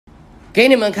给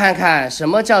你们看看什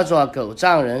么叫做狗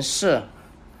仗人势。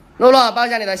洛洛，抱一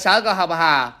下你的小狗好不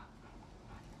好？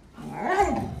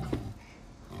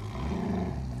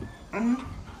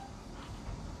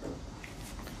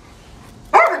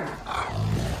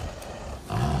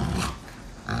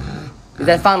你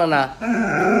在放了呢？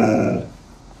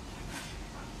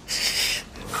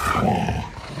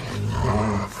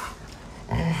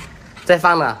在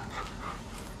放呢。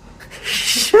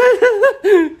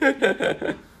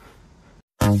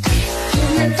今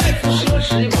天再次奢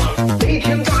侈一把，雷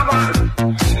天大吧，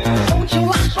红球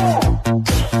拉手，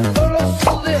俄罗斯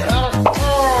的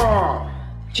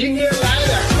今天来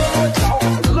点鹅肉饺、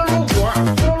鹅肉果、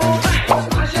鹅肉带、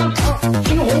大香肠、青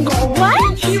红膏、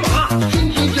金蹄马、金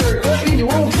蹄筋儿、鹅皮牛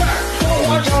肉片、双花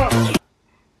生。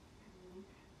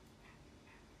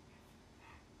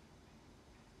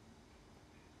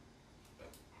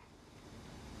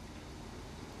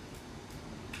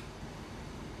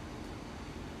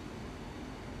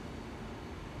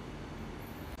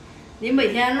你每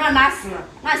天乱拉屎、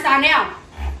乱撒尿，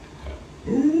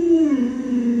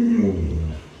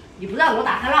你不让我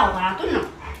打，他让我把它炖了。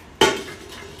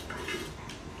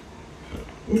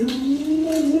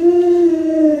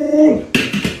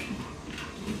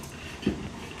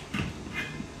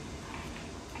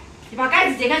你把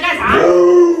盖子解开干啥？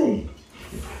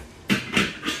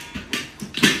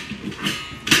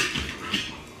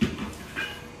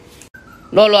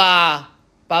洛洛啊，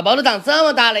宝宝都长这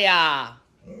么大了呀。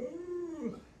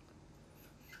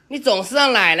你总是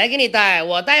让奶奶给你带，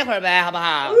我带一会儿呗，好不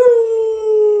好？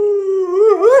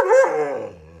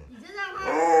你就让他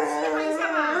稀罕一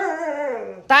下嘛。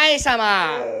带一下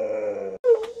嘛。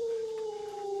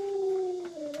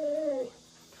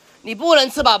你不能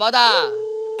吃宝宝的，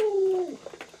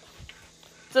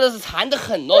真的是馋得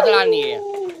很哦，在那里。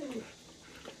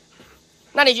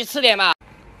那你去吃点吧。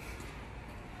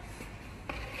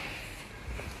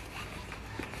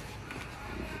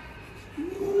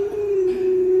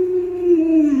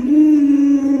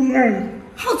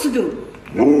好吃狗，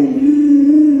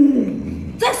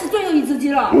这是最后一只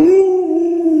鸡了，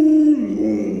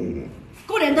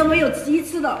过年都没有鸡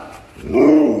吃的。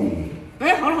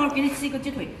哎，好了好了，给你吃一个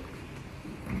鸡腿。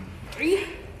哎，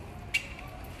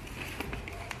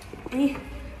哎，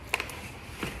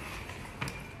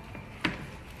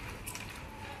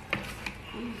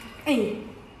哎，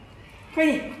快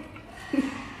点，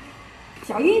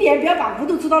小心一点，不要把骨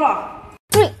头吃到了。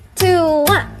3, 2,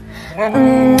 1。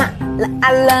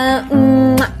啦啦，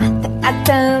啊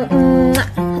的，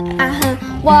啊哼，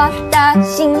我的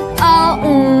心哦，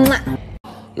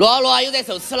罗罗又在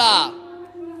手吃了，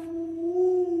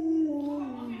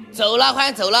走了，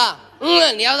快点走了，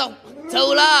你要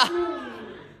走了，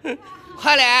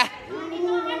快点，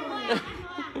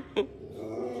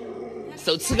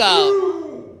手吃狗，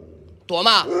躲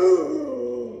嘛，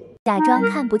假装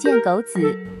看不见狗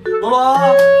子。罗罗，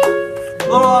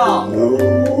罗罗。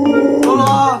罗罗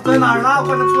在哪儿呢？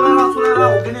快点出来了，出来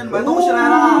了！我给你买东西来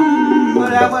了，快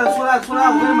点，快点出来，出来！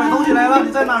我给你买东西来了，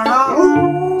你在哪儿呢？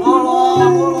罗罗，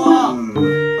罗罗，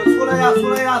快出来呀，出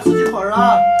来呀，吃鸡腿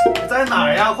啊！你在哪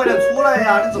儿呀？快点出来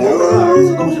呀！你怎么回事？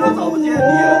吃东西都找不见你，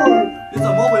你怎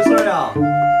么回事呀？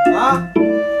啊？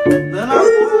人呢？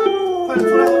快点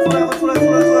出来，快出来，快出来，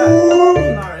出来，出来！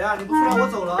去哪儿呀？你不出来，我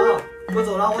走了啊！我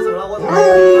走了，我走了，我走了！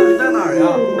你在哪儿呀？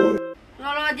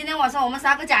罗罗，今天晚上我们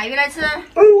杀个甲鱼来吃。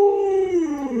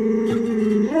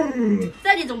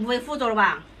这你总不会负责了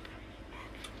吧？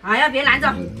哎呀，别拦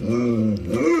着！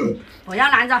不要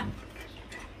拦着！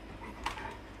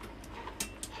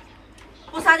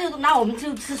不杀就那我们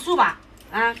就吃素吧。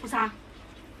啊，不杀，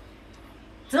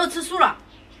只有吃素了，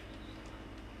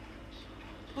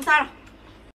不杀了。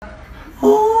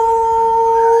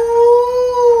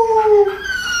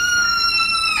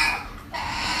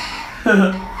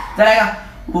再来一个，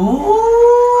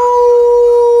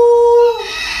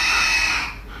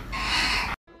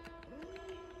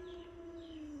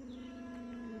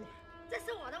这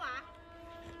是我的娃，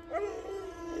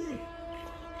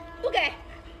不给。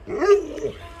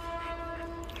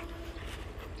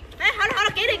哎，好了好了，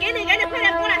给你，快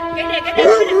点过来，给你，快点。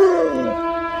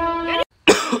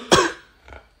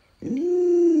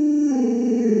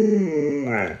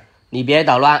你别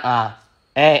捣乱啊！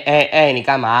哎，你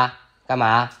干嘛？干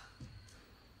嘛？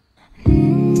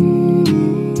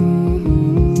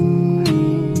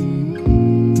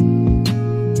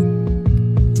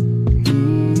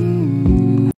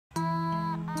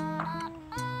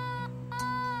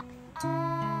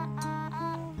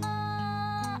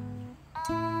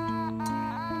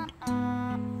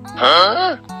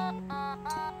啊？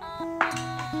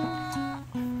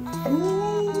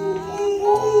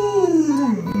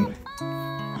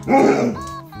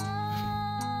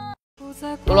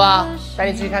露露，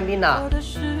带你出去看病了。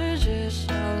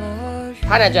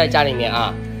他俩就在家里面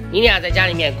啊，你俩在家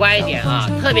里面乖一点啊，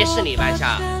特别是你班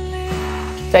下，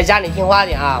在家里听话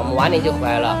点啊，我们晚点就回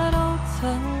来了。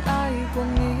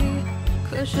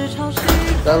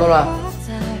走，露露。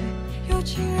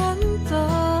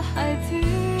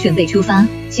准备出发，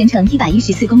全程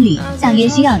114公里，大约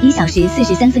需要1小时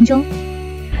43分钟。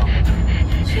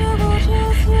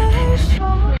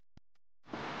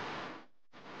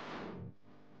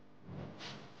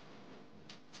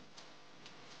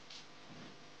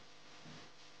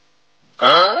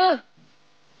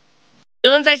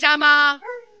有人在家吗？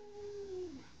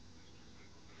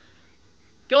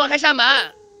给我开下门！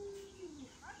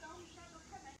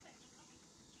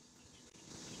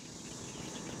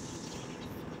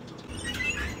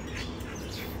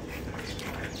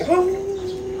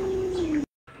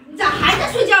你咋还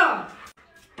在睡觉？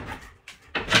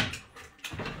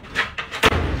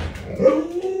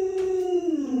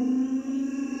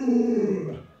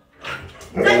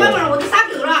再关门我就杀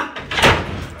狗了。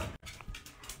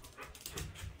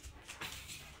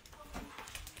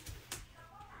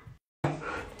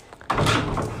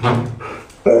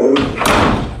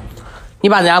你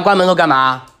把人家关门都干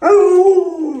嘛？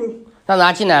让人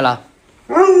家进来了。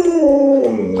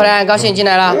快来，高兴进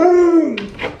来了。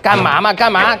干嘛嘛？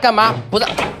干嘛？干嘛？不是，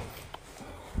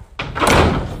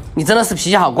你真的是脾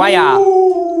气好怪呀！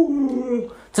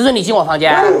这是你进我房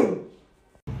间。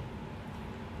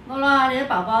露露，你的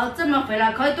宝宝这么肥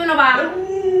了，可以炖了吧？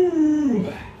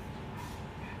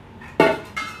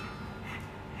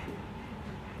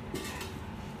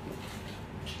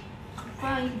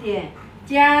放一点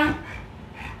姜，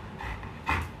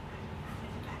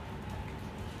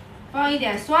放一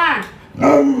点蒜。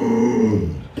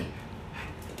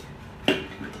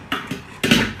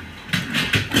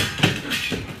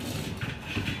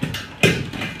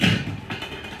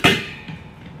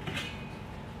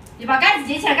你把盖子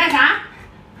捡起来干啥？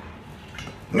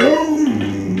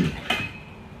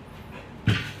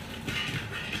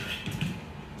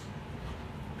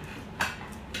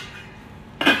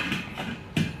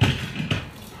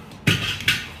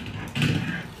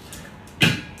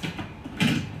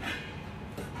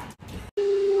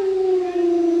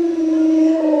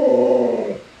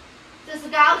这是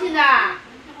高兴的。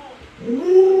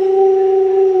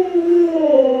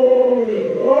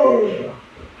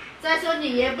再说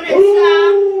你也不能吃啊，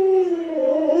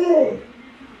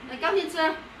来高兴吃。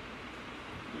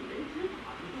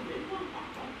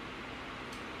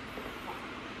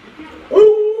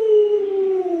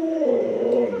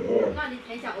那你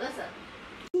舔小的手。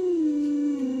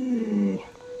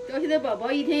高兴的宝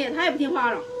宝一天也太不听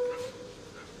话了。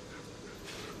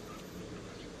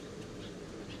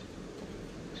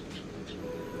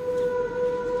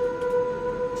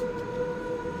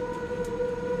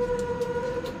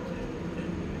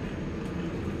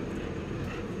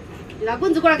你拿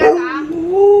棍子过来干啥？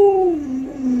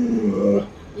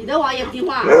你的娃也不听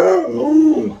话，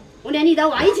我连你的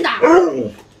娃一起打。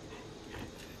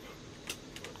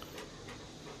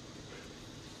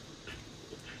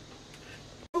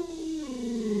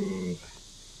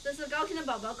这是高兴的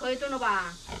宝宝，可以炖了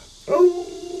吧？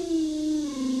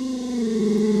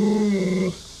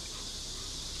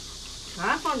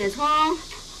啊，放点葱。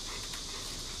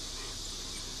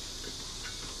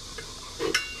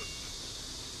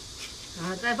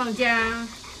啊，再放姜，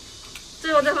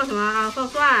最后再放什么啊？放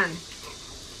蒜。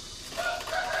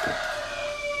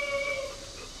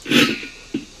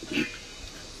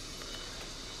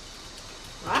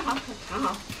啊，好，很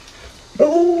好。